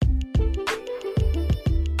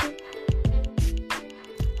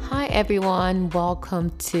everyone, welcome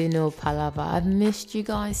to No Palava. I've missed you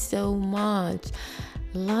guys so much.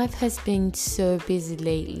 Life has been so busy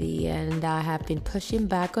lately, and I have been pushing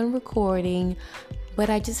back on recording, but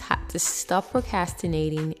I just had to stop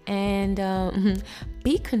procrastinating and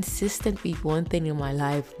be consistent with one thing in my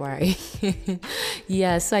life, right?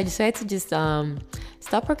 Yeah, so I decided to just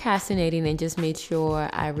stop procrastinating and just made sure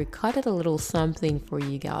I recorded a little something for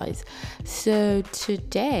you guys. So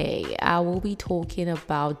today I will be talking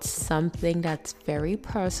about something that's very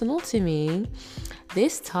personal to me.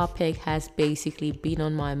 This topic has basically been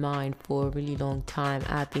on my mind for a really long time.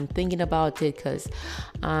 I've been thinking about it because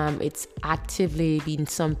it's actively been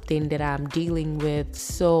something that I'm dealing with.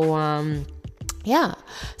 So I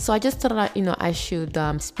just thought I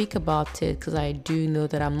should speak about it because I do know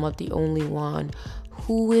that I'm not the only one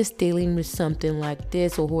who is dealing with something like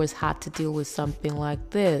this or who has had to deal with something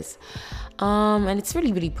like this. And it's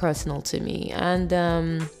really, really personal to me. And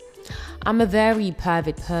I'm a very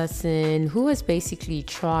private person who has basically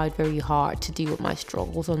tried very hard to deal with my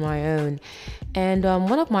struggles on my own. And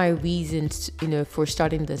one of my reasons, for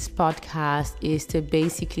starting this podcast is to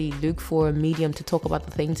basically look for a medium to talk about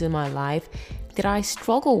the things in my life that I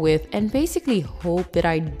struggle with and basically hope that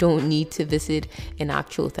I don't need to visit an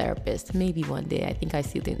actual therapist. Maybe one day. I think I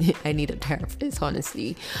still think I need a therapist,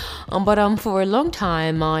 honestly. But for a long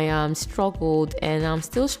time I struggled, and I'm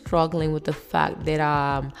still struggling with the fact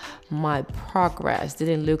that my progress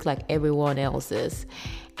didn't look like everyone else's.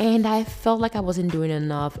 And I felt like I wasn't doing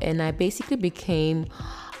enough, and I basically became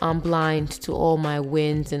blind to all my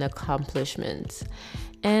wins and accomplishments.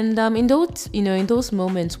 And in those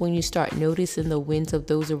moments when you start noticing the wins of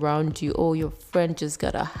those around you, oh, your friend just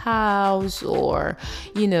got a house, or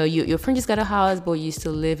your friend just got a house, but you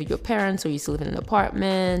still live with your parents, or you still live in an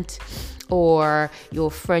apartment, or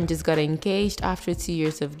your friend just got engaged after 2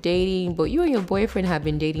 years of dating, but you and your boyfriend have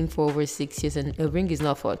been dating for over 6 years and a ring is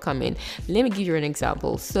not forthcoming. Let me give you an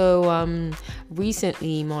example. So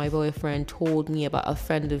recently my boyfriend told me about a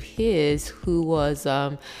friend of his who was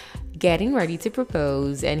getting ready to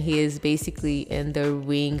propose, and he is basically in the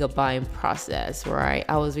ring buying process, right?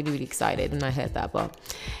 I was really, really excited when I heard that. But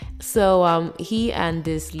so he and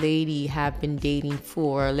this lady have been dating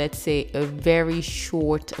for, let's say, a very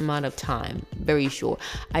short amount of time. Very short.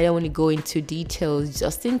 I don't want to go into details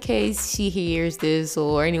just in case she hears this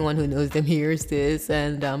or anyone who knows them hears this.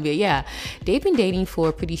 And they've been dating for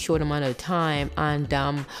a pretty short amount of time. And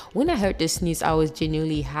when I heard this news, I was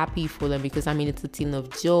genuinely happy for them because it's a thing of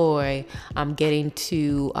joy. I'm getting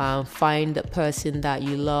to find the person that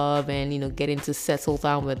you love and getting to settle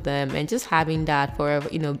down with them and just having that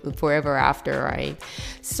forever after, right?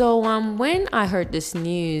 So when I heard this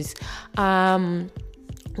news, one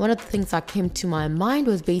of the things that came to my mind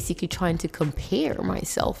was basically trying to compare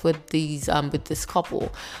myself with this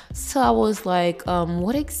couple. So I was like,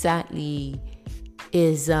 what exactly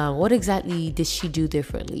did she do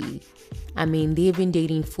differently? They've been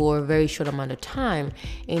dating for a very short amount of time,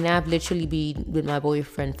 and I've literally been with my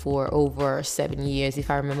boyfriend for over 7 years, if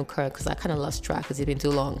I remember correct, because I kind of lost track because it's been too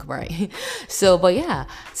long, right? So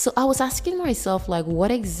I was asking myself, like, what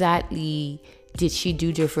exactly did she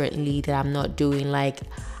do differently that I'm not doing? Like,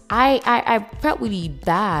 I felt really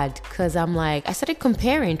bad because I started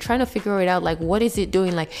comparing, trying to figure it out. Like, what is it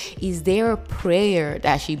doing? Like, is there a prayer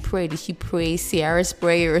that she prayed? Did she pray Sierra's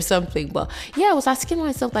prayer or something? But I was asking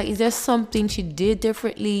myself, like, is there something she did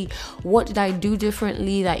differently? What did I do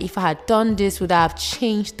differently? That if I had done this, would I have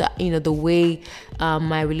changed the way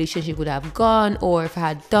my relationship would have gone? Or if I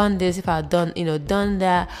had done this, if I had done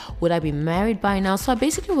that, would I be married by now? So I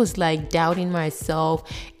basically was like doubting myself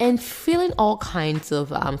and feeling all kinds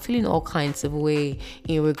of way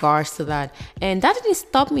in regards to that. And that didn't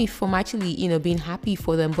stop me from actually being happy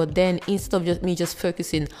for them. But then instead of just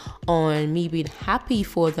focusing on me being happy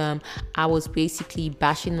for them, I was basically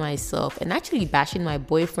bashing myself and actually bashing my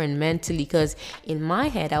boyfriend mentally, because in my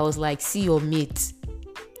head I was like, see, your mate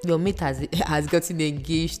has gotten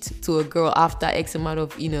engaged to a girl after X amount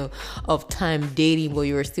of time dating, but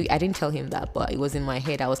you were still, I didn't tell him that, but it was in my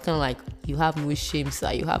head. I was kind of like, you have no shame,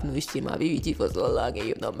 sir. You have no shame. I've been with you for so long and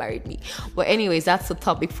you've not married me. But anyways, that's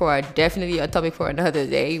definitely a topic for another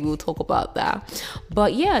day. We'll talk about that.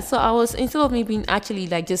 But so I was, instead of me being actually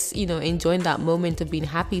like just, enjoying that moment of being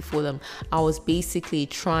happy for them, I was basically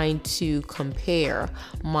trying to compare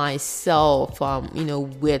myself,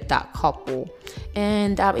 with that couple.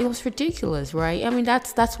 And it was ridiculous, right? I mean,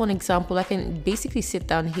 that's one example. I can basically sit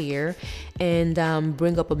down here and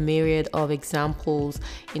bring up a myriad of examples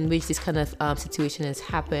in which this kind of situation has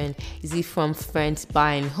happened. Is it from friends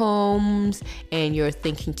buying homes and you're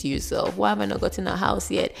thinking to yourself, why have I not gotten a house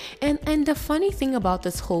yet? And the funny thing about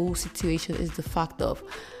this whole situation is the fact of,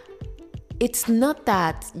 it's not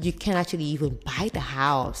that you can actually even buy the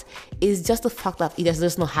house. It's just the fact that it has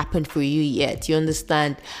just not happened for you yet. You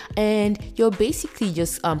understand? And you're basically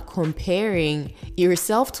just comparing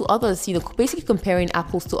yourself to others, basically comparing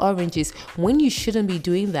apples to oranges when you shouldn't be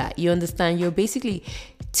doing that. You understand? You're basically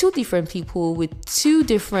two different people with two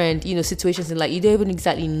different, situations in life. You don't even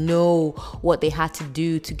exactly know what they had to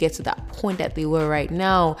do to get to that point that they were right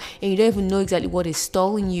now. And you don't even know exactly what is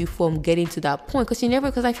stalling you from getting to that point.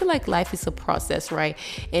 Because I feel like life is a process, right?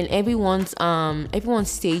 And everyone's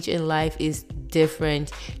stage in life is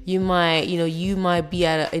different. You might be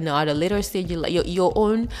at a later stage. Your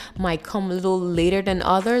own might come a little later than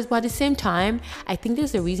others, but at the same time, I think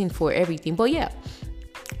there's a reason for everything. But yeah,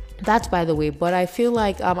 that's by the way. But I feel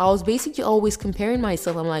like I was basically always comparing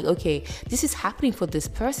myself. I'm like, okay, this is happening for this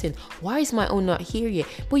person. Why is my own not here yet?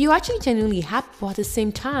 But you're actually genuinely happy, but at the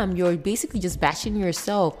same time, you're basically just bashing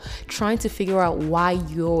yourself, trying to figure out why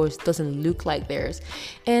yours doesn't look like theirs.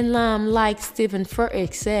 And like Stephen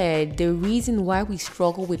Furtick said, the reason why we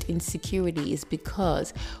struggle with insecurity is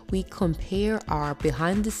because we compare our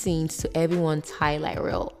behind the scenes to everyone's highlight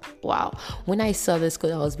reel. Wow. When I saw this,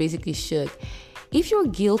 I was basically shook. If you're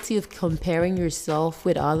guilty of comparing yourself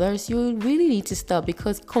with others, you really need to stop,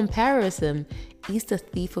 because comparison is the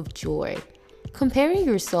thief of joy. Comparing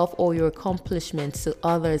yourself or your accomplishments to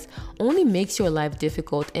others only makes your life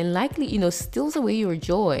difficult and likely, steals away your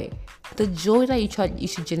joy. The joy that you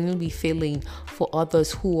should genuinely be feeling for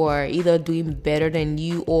others who are either doing better than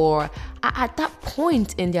you or at that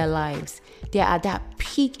point in their lives. They're at that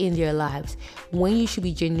peak in their lives when you should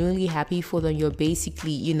be genuinely happy for them. You're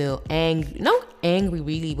basically, angry, not angry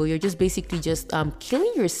really, but you're just basically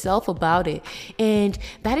killing yourself about it. And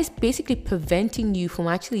that is basically preventing you from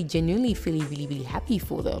actually genuinely feeling really, really happy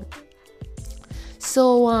for them.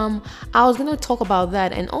 So I was going to talk about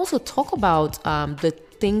that and also talk about the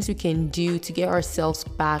things we can do to get ourselves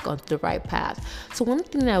back onto the right path. So one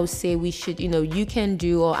thing that I would say we should, you can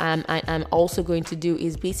do, or I'm also going to do,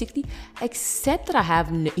 is basically accept that I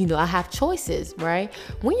have choices, right?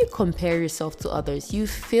 When you compare yourself to others, you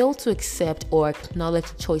fail to accept or acknowledge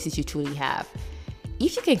the choices you truly have.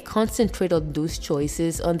 If you can concentrate on those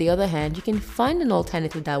choices, on the other hand, you can find an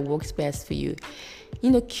alternative that works best for you.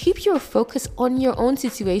 Keep your focus on your own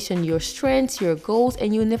situation, your strengths, your goals,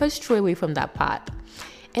 and you'll never stray away from that path.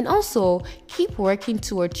 And also, keep working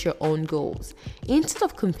towards your own goals. Instead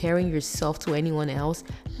of comparing yourself to anyone else,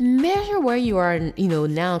 measure where you are,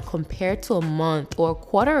 now compared to a month or a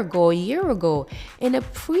quarter ago, a year ago, and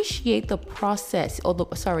appreciate the process or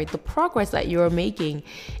the progress that you're making.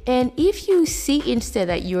 And if you see instead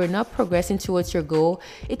that you're not progressing towards your goal,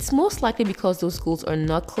 it's most likely because those goals are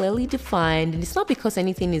not clearly defined, and it's not because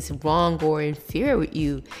anything is wrong or inferior with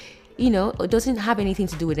you. It doesn't have anything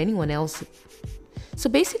to do with anyone else. So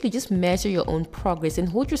basically, just measure your own progress and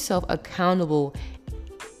hold yourself accountable.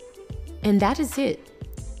 And that is it.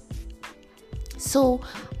 So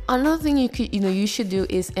another thing you should do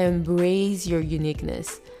is embrace your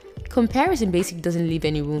uniqueness. Comparison basically doesn't leave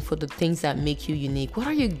any room for the things that make you unique. What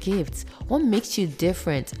are your gifts? What makes you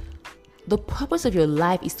different? The purpose of your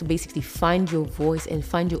life is to basically find your voice and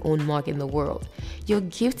find your own mark in the world. Your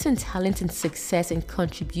gifts and talents and success and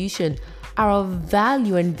contribution are of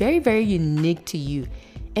value and very, very unique to you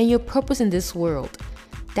and your purpose in this world.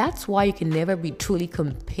 That's why you can never be truly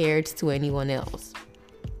compared to anyone else.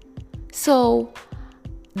 So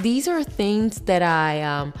these are things that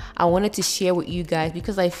I wanted to share with you guys,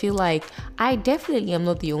 because I feel like I definitely am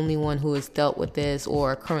not the only one who has dealt with this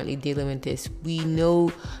or currently dealing with this. We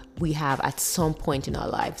know we have at some point in our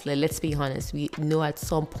lives. Let's be honest. We know at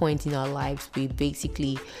some point in our lives we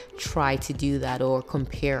basically try to do that or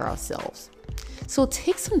compare ourselves. So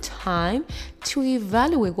take some time to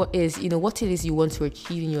evaluate what it is you want to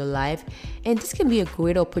achieve in your life, and this can be a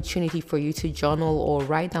great opportunity for you to journal or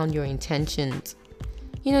write down your intentions.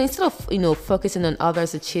 Instead of focusing on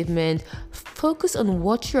others' achievement, focus on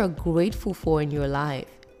what you're grateful for in your life.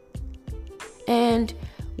 And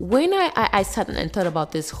when I sat and thought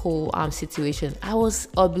about this whole situation, I was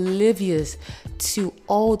oblivious to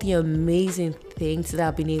all the amazing things that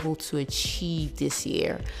I've been able to achieve this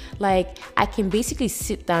year. Like, I can basically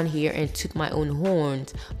sit down here and toot my own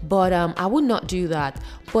horns, but I would not do that.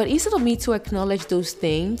 But instead of me to acknowledge those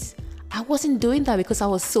things, I wasn't doing that because I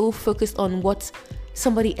was so focused on what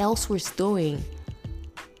somebody else was doing,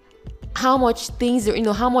 how much things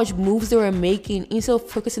how much moves they were making, instead of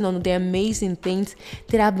focusing on the amazing things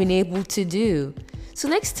that I've been able to do. So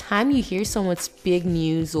next time you hear someone's big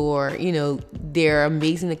news or their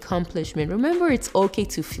amazing accomplishment, remember it's okay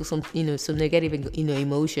to feel some some negative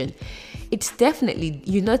emotion. It's definitely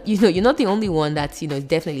you're not the only one that's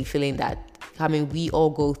definitely feeling that. I mean, we all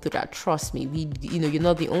go through that. Trust me. You're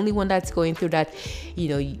not the only one that's going through that.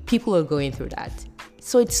 People are going through that.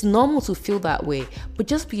 So it's normal to feel that way, but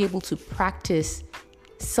just be able to practice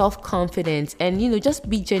self-confidence and just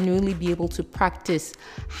genuinely be able to practice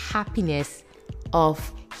happiness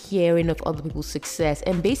of hearing of other people's success,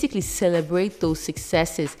 and basically celebrate those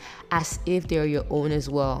successes as if they're your own as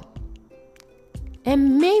well.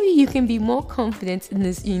 And maybe you can be more confident in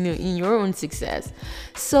this, in your own success.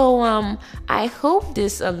 So I hope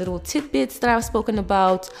this little tidbits that I've spoken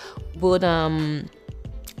about would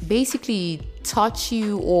basically touch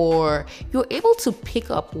you, or you're able to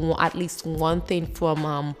pick up at least one thing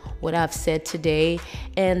from what I've said today.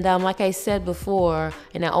 And like I said before,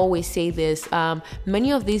 and I always say this,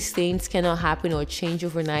 many of these things cannot happen or change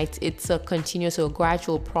overnight. It's a continuous or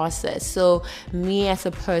gradual process. So me as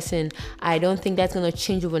a person, I don't think that's going to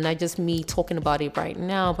change overnight, just me talking about it right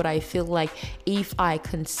now. But I feel like if I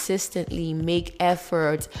consistently make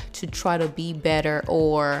efforts to try to be better,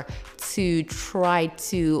 or to try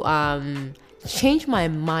to change my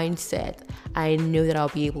mindset, I know that I'll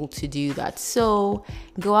be able to do that. So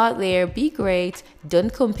go out there, be great.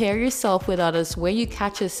 Don't compare yourself with others. When you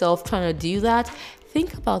catch yourself trying to do that,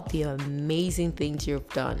 think about the amazing things you've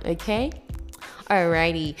done, okay?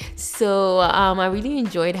 Alrighty, so I really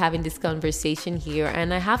enjoyed having this conversation here,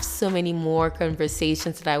 and I have so many more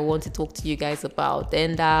conversations that I want to talk to you guys about,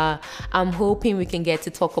 and I'm hoping we can get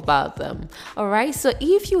to talk about them. Alright, so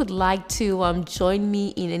if you would like to join me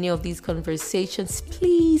in any of these conversations,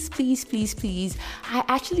 please, I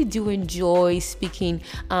actually do enjoy speaking,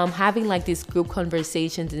 having like these group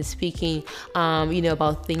conversations and speaking,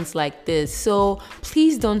 about things like this. So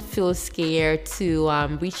please don't feel scared to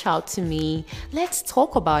reach out to me. Let's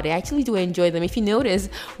talk about it. I actually do enjoy them. If you notice,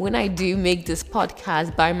 when I do make this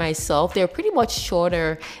podcast by myself, they're pretty much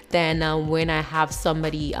shorter than when I have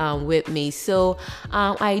somebody with me. So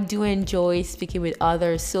I do enjoy speaking with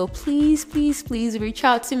others. So please reach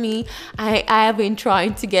out to me. I have been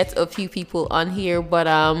trying to get a few people on here, but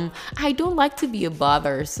I don't like to be a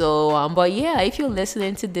bother. So but yeah, if you're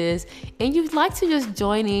listening to this and you'd like to just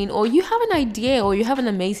join in, or you have an idea, or you have an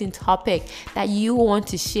amazing topic that you want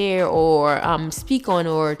to share, or speak on,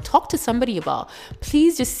 or talk to somebody about,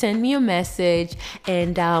 please just send me a message,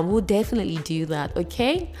 and we'll definitely do that.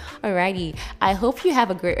 Okay? Alrighty. I hope you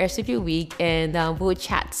have a great rest of your week, and we'll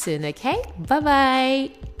chat soon. Okay? Bye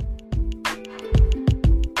bye.